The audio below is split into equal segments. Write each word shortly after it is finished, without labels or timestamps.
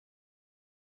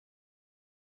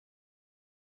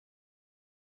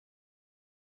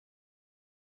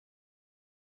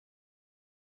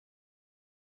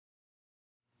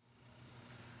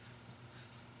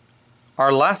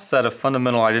Our last set of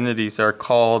fundamental identities are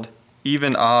called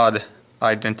even-odd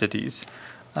identities.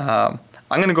 I'm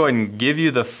going to go ahead and give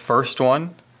you the first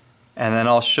one, and then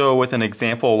I'll show with an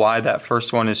example why that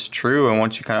first one is true. And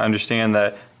once you kind of understand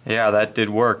that, yeah, that did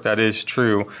work, that is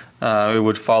true, it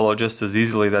would follow just as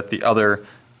easily that the other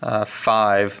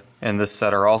 5 in this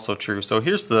set are also true. So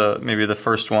here's maybe the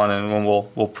first one, and one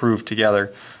we'll prove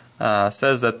together.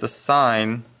 Says that the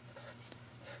sine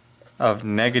of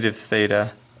negative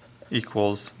theta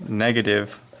equals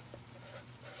negative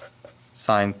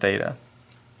sine theta.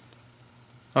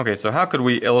 Okay, so how could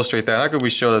we illustrate that? How could we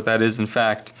show that that is in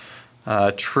fact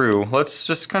true? Let's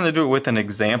just kind of do it with an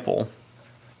example.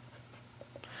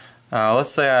 Let's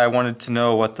say I wanted to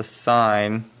know what the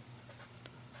sine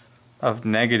of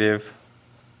negative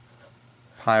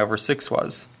pi over 6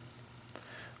 was.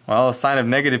 Well, the sine of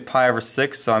negative pi over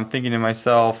 6, so I'm thinking to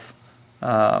myself,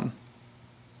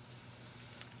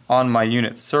 on my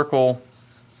unit circle,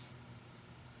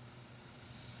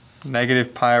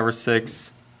 negative pi over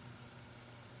 6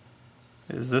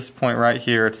 is this point right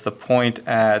here. It's the point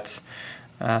at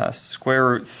square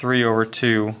root 3 over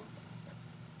 2,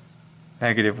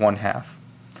 negative 1/2.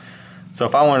 So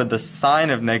if I wanted the sine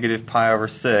of negative pi over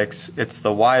 6, it's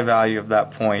the y value of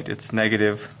that point. It's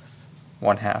negative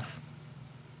 1/2.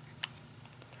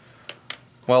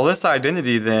 Well, this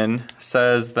identity then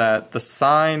says that the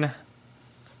sine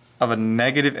of a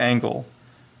negative angle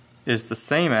is the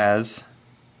same as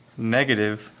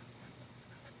negative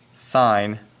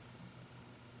sine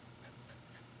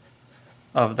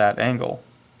of that angle.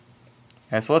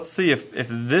 Okay, so let's see if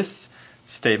this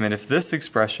statement, if this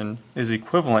expression is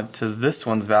equivalent to this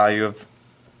one's value of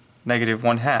negative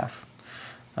 1/2.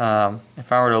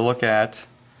 If I were to look at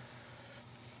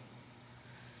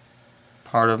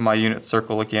part of my unit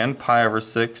circle again, pi over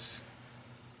 6,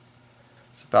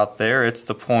 it's about there. It's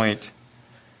the point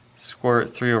square root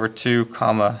 3 over 2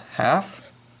 comma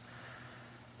half.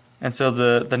 And so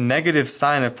the negative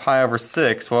sine of pi over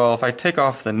 6, well, if I take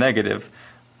off the negative,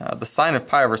 the sine of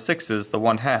pi over 6 is the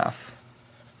 1/2.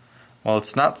 Well,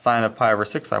 it's not sine of pi over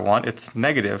 6 I want, it's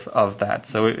negative of that,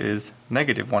 so it is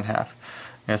negative 1/2.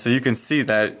 And so you can see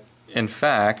that, in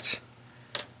fact,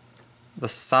 the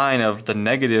sine of the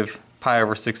negative pi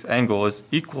over 6 angle is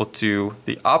equal to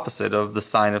the opposite of the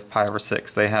sine of pi over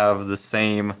 6. They have the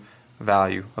same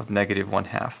value of negative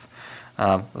 1/2.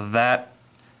 That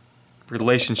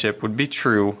relationship would be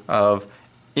true of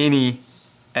any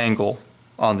angle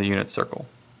on the unit circle.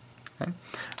 Okay?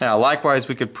 Now, likewise,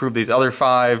 we could prove these other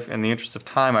 5. In the interest of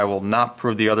time, I will not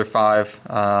prove the other 5,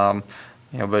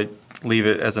 but leave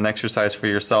it as an exercise for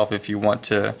yourself if you want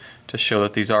to show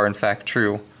that these are in fact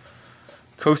true.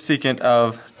 Cosecant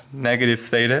of negative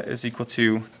theta is equal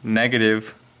to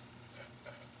negative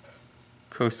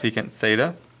cosecant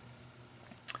theta.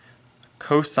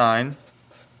 Cosine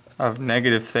of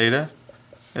negative theta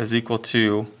is equal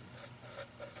to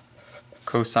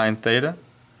cosine theta.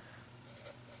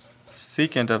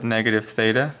 Secant of negative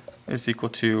theta is equal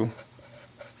to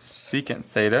secant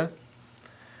theta.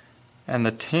 And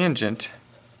the tangent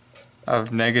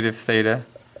of negative theta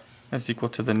is equal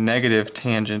to the negative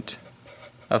tangent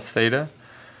of theta.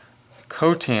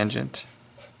 Cotangent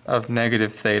of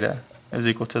negative theta is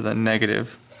equal to the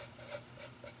negative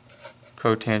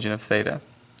cotangent of theta.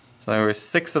 So there were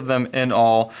 6 of them in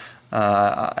all.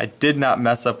 I did not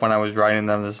mess up when I was writing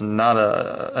them. This is not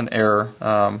an error,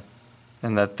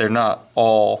 in that they're not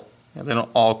all, they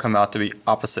don't all come out to be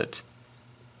opposite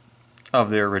of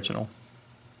the original.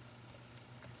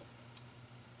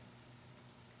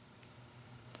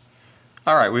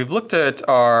 Alright, we've looked at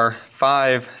our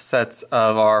 5 sets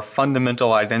of our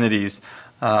fundamental identities.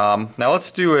 Now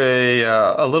let's do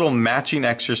a little matching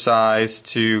exercise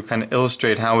to kind of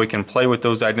illustrate how we can play with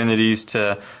those identities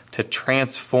to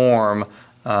transform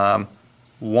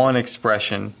one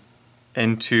expression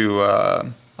into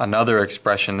another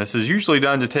expression. This is usually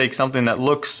done to take something that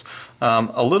looks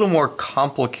a little more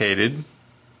complicated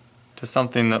to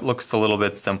something that looks a little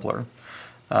bit simpler.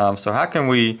 So how can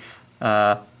we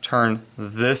turn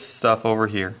this stuff over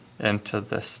here into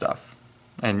this stuff?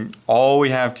 And all we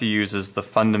have to use is the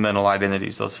fundamental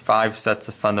identities, those 5 sets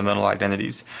of fundamental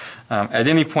identities. At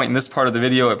any point in this part of the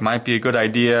video, it might be a good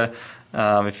idea,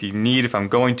 if I'm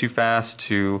going too fast,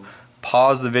 to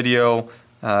pause the video,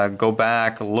 go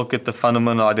back, look at the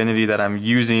fundamental identity that I'm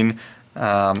using,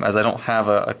 as I don't have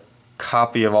a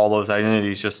copy of all those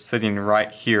identities just sitting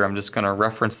right here. I'm just going to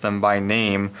reference them by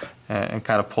name and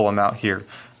kind of pull them out here.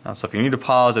 So if you need to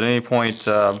pause at any point,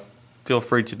 feel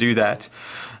free to do that.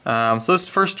 So this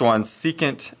first one,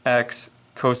 secant x,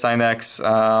 cosine x,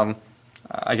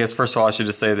 I guess first of all I should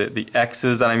just say that the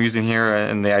x's that I'm using here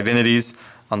in the identities,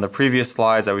 on the previous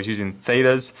slides I was using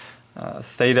thetas.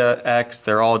 Theta, x,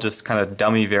 they're all just kind of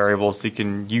dummy variables, so you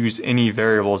can use any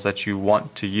variables that you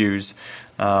want to use.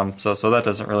 So that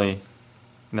doesn't really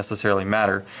necessarily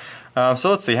matter. So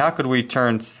let's see, how could we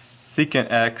turn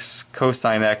secant x,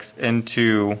 cosine x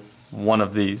into one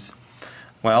of these?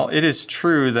 Well, it is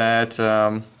true that,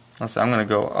 let's see, I'm going to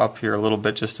go up here a little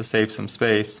bit just to save some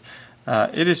space.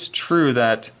 It is true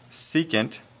that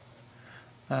secant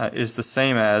is the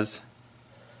same as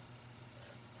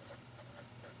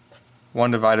 1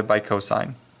 divided by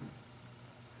cosine.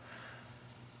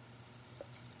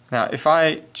 Now, if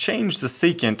I change the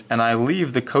secant and I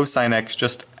leave the cosine x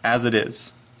just as it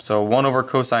is, so 1 over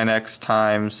cosine x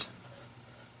times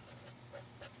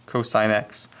cosine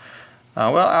x.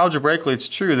 Well, algebraically it's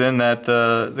true then that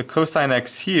the cosine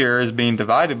x here is being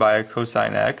divided by a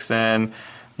cosine x, and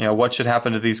what should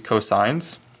happen to these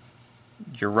cosines?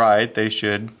 You're right, they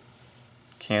should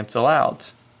cancel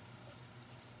out.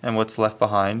 And what's left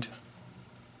behind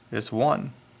is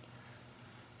 1.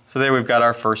 So there we've got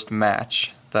our first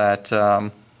match, that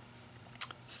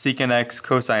secant x,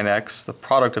 cosine x, the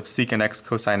product of secant x,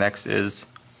 cosine x is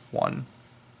 1.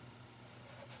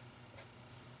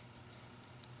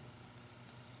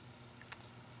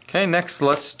 Okay, next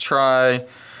let's try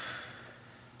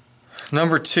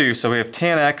number 2. So we have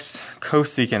tan x,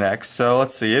 cosecant x. So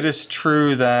let's see, it is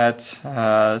true that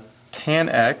tan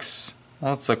x,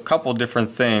 well, it's a couple different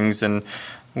things, and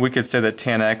we could say that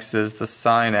tan x is the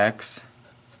sine x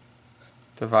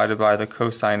divided by the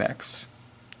cosine x.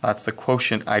 That's the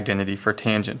quotient identity for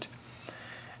tangent.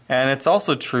 And it's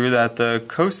also true that the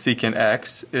cosecant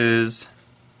x is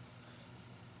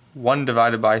 1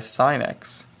 divided by sine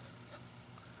x.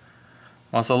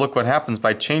 Also, look what happens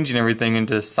by changing everything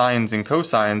into sines and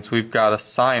cosines. We've got a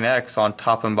sine x on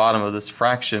top and bottom of this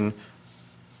fraction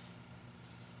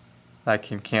that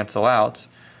can cancel out.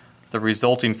 The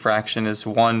resulting fraction is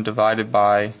 1 divided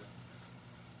by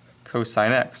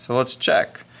cosine x. So let's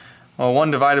check. Well,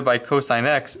 1 divided by cosine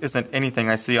x isn't anything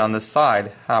I see on this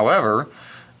side. However,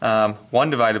 1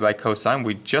 divided by cosine,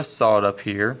 we just saw it up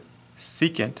here.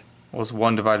 Secant was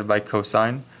 1 divided by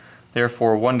cosine.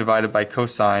 Therefore, 1 divided by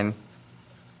cosine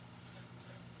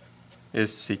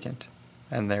is secant.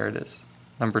 And there it is.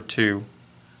 Number 2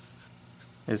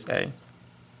 is A.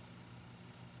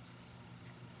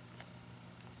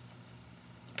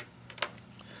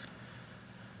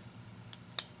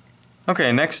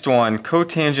 Okay, next one,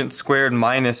 cotangent squared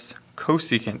minus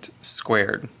cosecant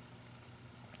squared.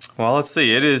 Well, let's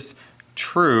see, it is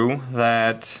true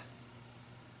that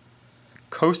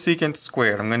cosecant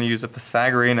squared, I'm going to use a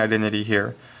Pythagorean identity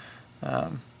here.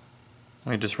 Let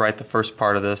me just write the first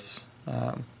part of this.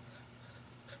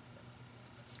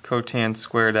 Cotan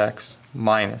squared x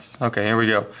minus, okay, here we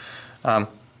go.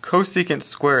 Cosecant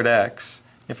squared x,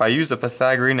 if I use a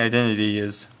Pythagorean identity,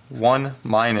 is 1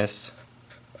 minus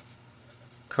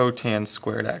cotan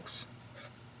squared x.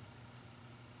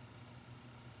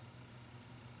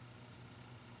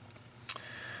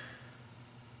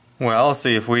 Well, let's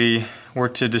see, if we were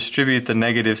to distribute the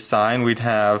negative sign, we'd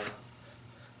have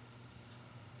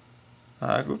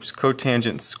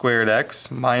cotangent squared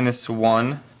x minus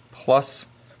 1 plus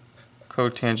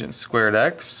cotangent squared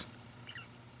x.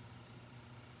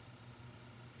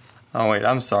 Oh wait,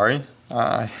 I'm sorry.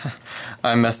 I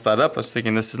messed that up. I was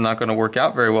thinking this is not going to work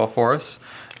out very well for us.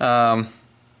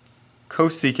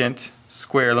 Cosecant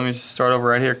squared, let me just start over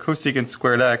right here. Cosecant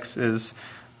squared x is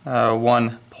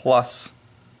 1 plus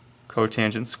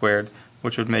cotangent squared,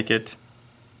 which would make it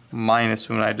minus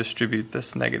when I distribute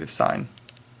this negative sign.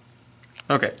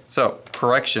 Okay, so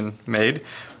correction made,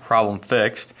 problem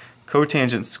fixed.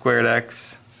 Cotangent squared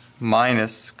x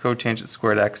minus cotangent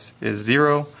squared x is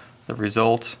 0. The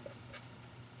result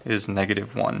is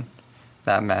negative 1.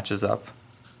 That matches up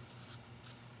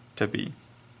to B.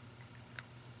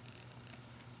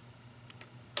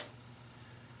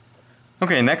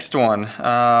 Okay, next one.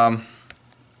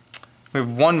 We have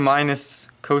 1 minus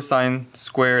cosine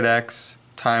squared x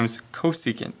times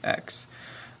cosecant x.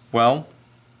 Well,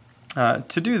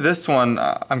 to do this one,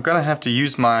 I'm going to have to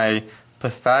use my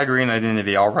Pythagorean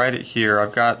identity. I'll write it here.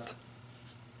 I've got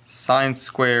sine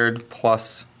squared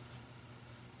plus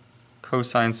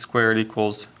cosine squared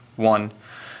equals 1.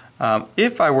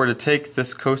 If I were to take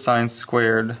this cosine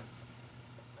squared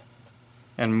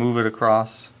and move it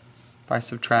across by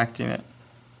subtracting it,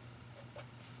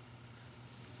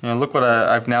 look what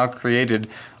I've now created.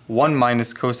 1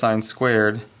 minus cosine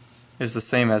squared is the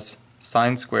same as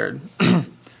sine squared.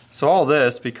 So all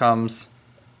this becomes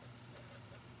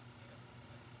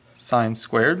sine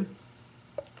squared.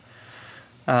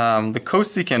 the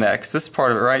cosecant x, this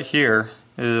part of it right here,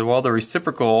 well, the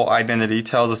reciprocal identity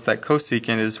tells us that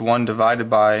cosecant is 1 divided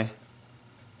by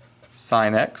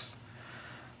sine x.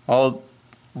 Well,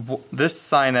 this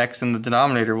sine x in the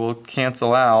denominator will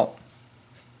cancel out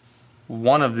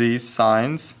one of these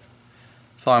sines,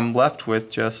 so I'm left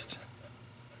with just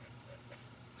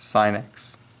sine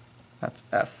x. That's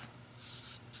f.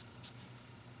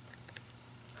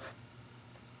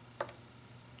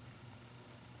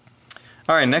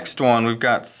 Alright, next one, we've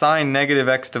got sine negative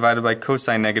x divided by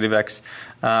cosine negative x.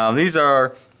 These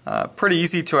are pretty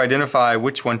easy to identify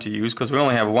which one to use because we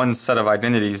only have one set of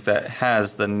identities that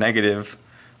has the negative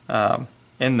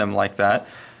in them like that.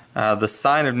 The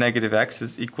sine of negative x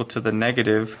is equal to the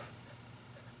negative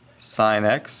sine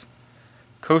x.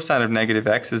 Cosine of negative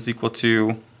x is equal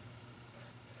to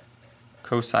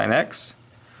cosine x.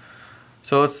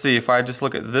 So let's see, if I just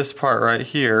look at this part right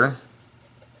here,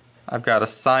 I've got a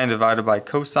sine divided by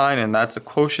cosine, and that's a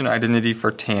quotient identity for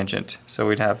tangent. So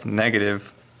we'd have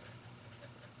negative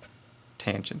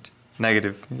tangent.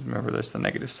 Negative, remember there's the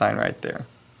negative sign right there.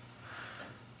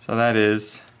 So that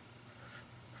is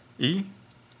E.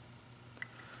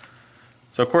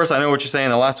 So of course I know what you're saying,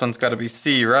 the last one's got to be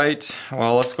C, right?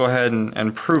 Well, let's go ahead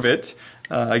and prove it.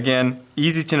 Again,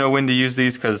 easy to know when to use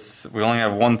these because we only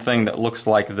have one thing that looks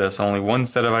like this. Only one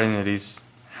set of identities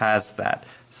has that.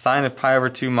 Sine of pi over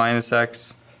 2 minus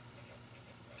x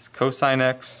is cosine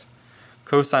x.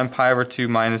 Cosine pi over 2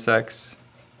 minus x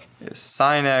is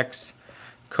sine x.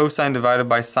 Cosine divided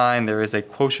by sine, there is a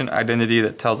quotient identity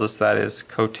that tells us that is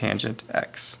cotangent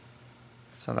x.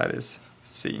 So that is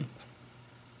C.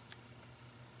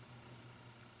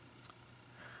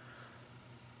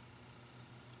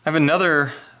 I have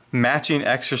another matching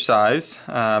exercise,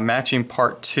 matching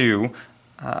part 2.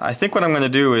 I think what I'm going to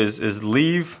do is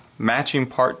leave matching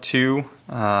part 2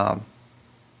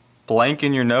 blank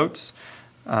in your notes.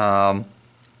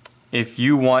 If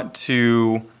you want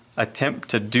to attempt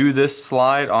to do this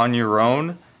slide on your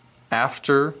own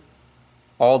after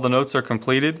all the notes are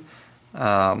completed,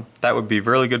 that would be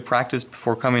really good practice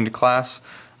before coming to class.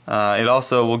 It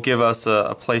also will give us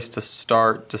a place to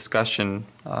start discussion,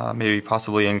 maybe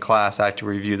possibly in class after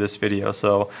we review this video.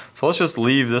 So let's just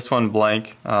leave this one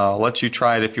blank. I'll let you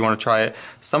try it if you want to try it.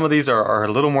 Some of these are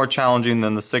a little more challenging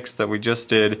than the 6 that we just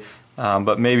did,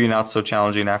 but maybe not so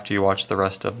challenging after you watch the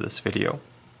rest of this video.